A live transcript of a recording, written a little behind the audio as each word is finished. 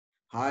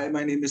Hi,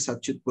 my name is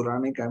Satchit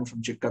Puranik. I'm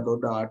from Chikka,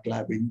 Dodda Art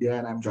Lab, India,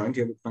 and I'm joined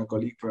here with my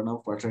colleague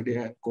Pranav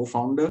Patadia,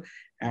 co-founder.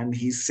 And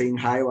he's saying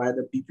hi via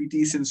the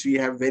PPT since we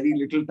have very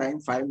little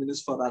time, 5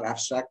 minutes for our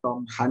abstract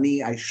on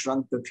Honey, I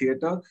Shrunk the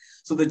Theatre.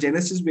 So the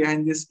genesis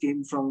behind this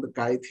came from the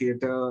Kai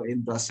Theatre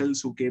in Brussels,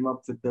 who came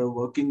up with the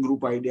working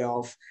group idea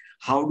of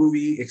how do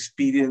we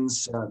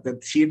experience the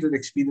theatre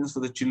experience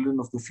for the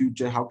children of the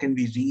future? How can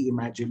we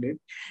reimagine it?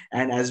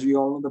 And as we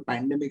all know, the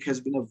pandemic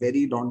has been a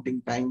very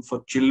daunting time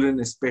for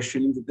children,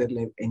 especially with their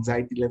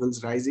anxiety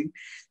levels rising.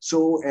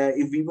 So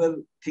if we were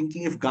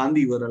thinking if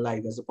Gandhi were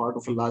alive as a part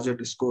of a larger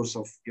discourse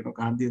of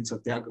Gandhi and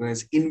Satyagraha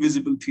as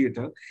invisible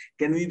theater,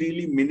 can we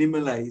really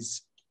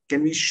minimalize?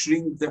 Can we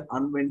shrink the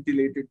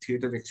unventilated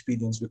theater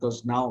experience?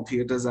 Because now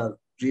theaters are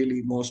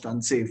really most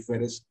unsafe,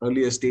 whereas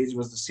earlier stage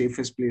was the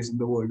safest place in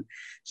the world.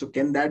 So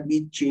can that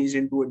be changed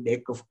into a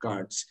deck of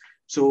cards?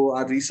 So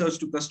our research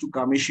took us to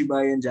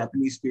Kamishibai and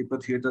Japanese paper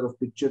theater of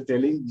picture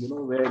telling,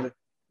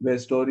 where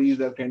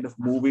stories are kind of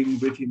moving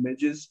with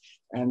images.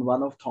 And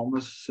one of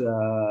Thomas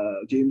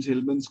James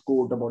Hillman's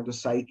quote about the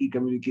psyche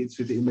communicates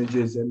with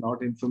images and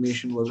not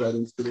information was our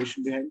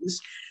inspiration behind this.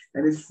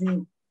 And if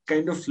we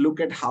kind of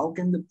look at how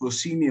can the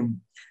proscenium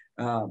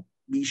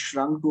be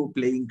shrunk to a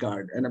playing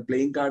card, and a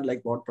playing card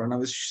like what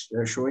Pranav is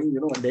showing,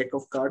 a deck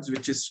of cards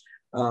which is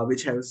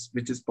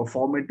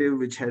performative,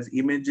 which has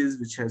images,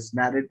 which has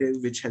narrative,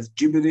 which has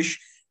gibberish.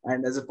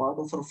 And as a part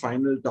of our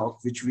final talk,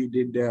 which we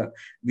did,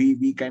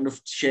 we kind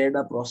of shared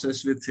our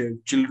process with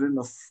children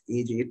of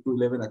age 8 to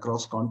 11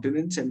 across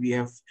continents, and we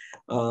have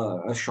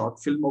a short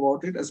film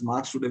about it. As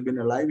Marx would have been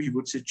alive, he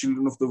would say,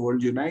 "Children of the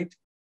world, unite."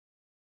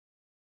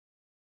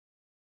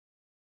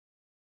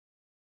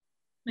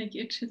 Like,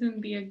 it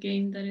shouldn't be a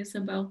game that is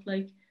about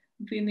like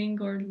winning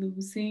or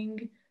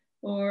losing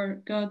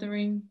or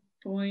gathering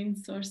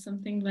points or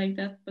something like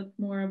that, but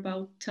more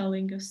about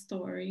telling a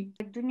story.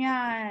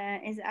 Dunya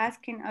is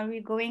asking, are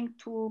we going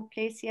to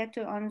play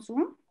theater on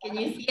Zoom? Can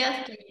you see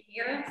us? Can you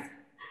hear us?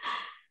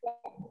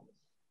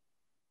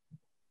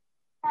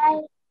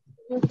 Hi.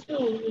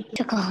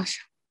 Gosh.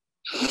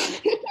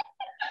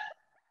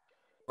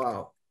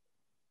 Wow.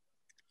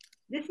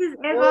 This is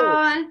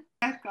Evan.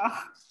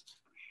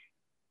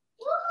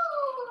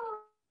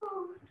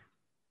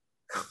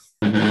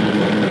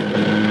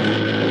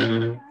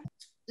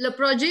 Le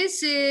projet,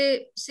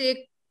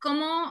 c'est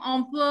comment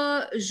on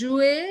peut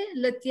jouer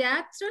le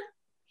théâtre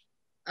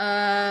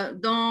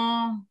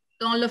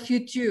dans le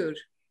futur.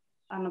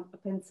 Hanno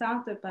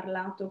pensato e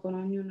parlato con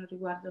ognuno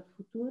riguardo al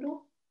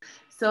futuro.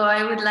 So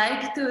I would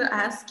like to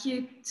ask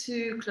you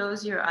to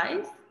close your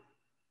eyes.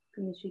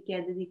 Quindi ci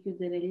chiede di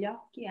chiudere gli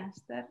occhi,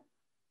 Esther.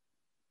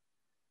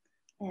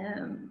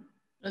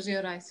 Close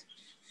your eyes.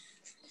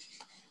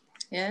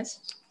 Yes.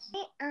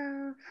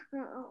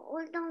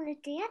 Dans le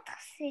théâtre,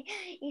 c'est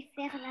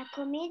faire la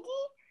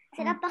comédie.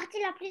 C'est la partie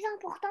la plus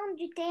importante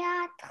du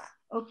théâtre.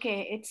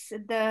 Okay, it's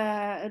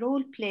the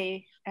role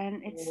play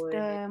and it's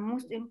the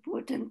most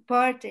important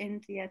part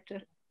in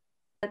theater.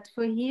 But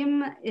for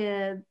him,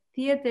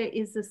 theater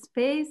is a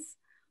space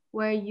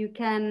where you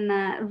can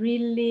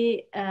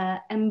really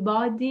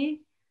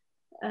embody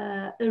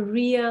a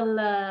real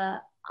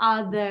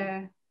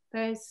other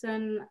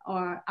person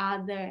or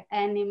other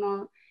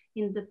animal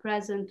in the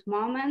present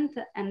moment.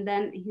 And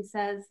then he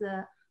says,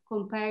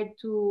 compared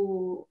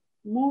to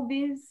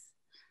movies,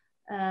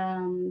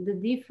 the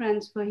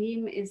difference for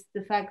him is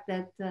the fact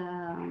that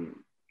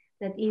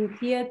that in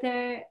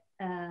theater,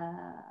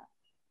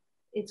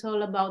 it's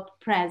all about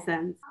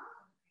presence.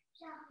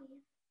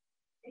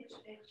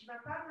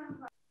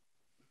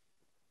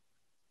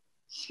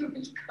 She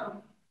will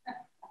come.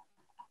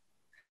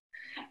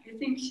 I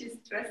think she's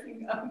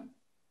dressing up.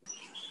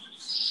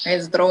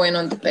 He's drawing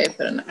on the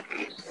paper now.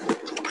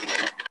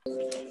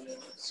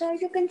 So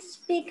you can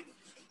speak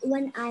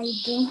when I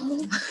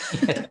do.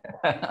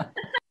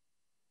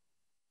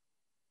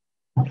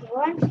 Okay,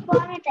 once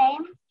upon a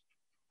time,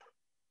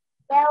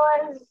 there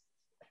was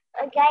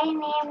a guy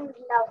named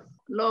Love.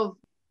 Love.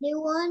 He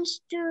wants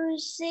to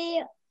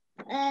see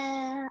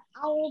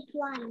our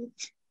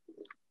planet.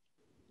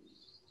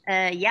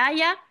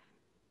 Yaya,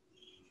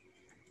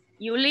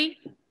 Yuli,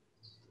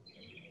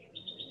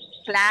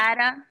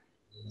 Clara,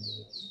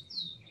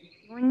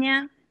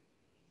 Dunya,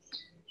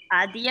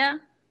 Adia,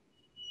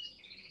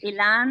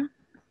 Ilan,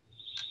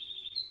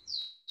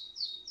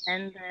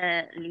 and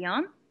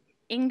Leon.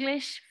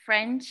 English,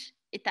 French,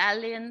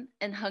 Italian,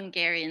 and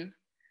Hungarian.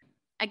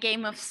 A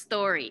game of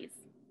stories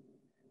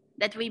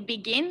that we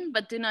begin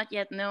but do not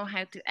yet know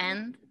how to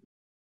end.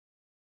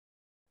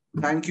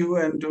 Thank you.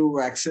 And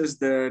to access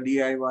the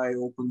DIY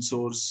open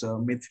source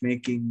myth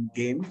making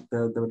game,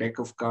 the deck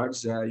of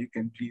cards, you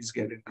can please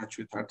get in touch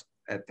with us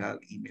at our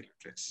email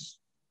address.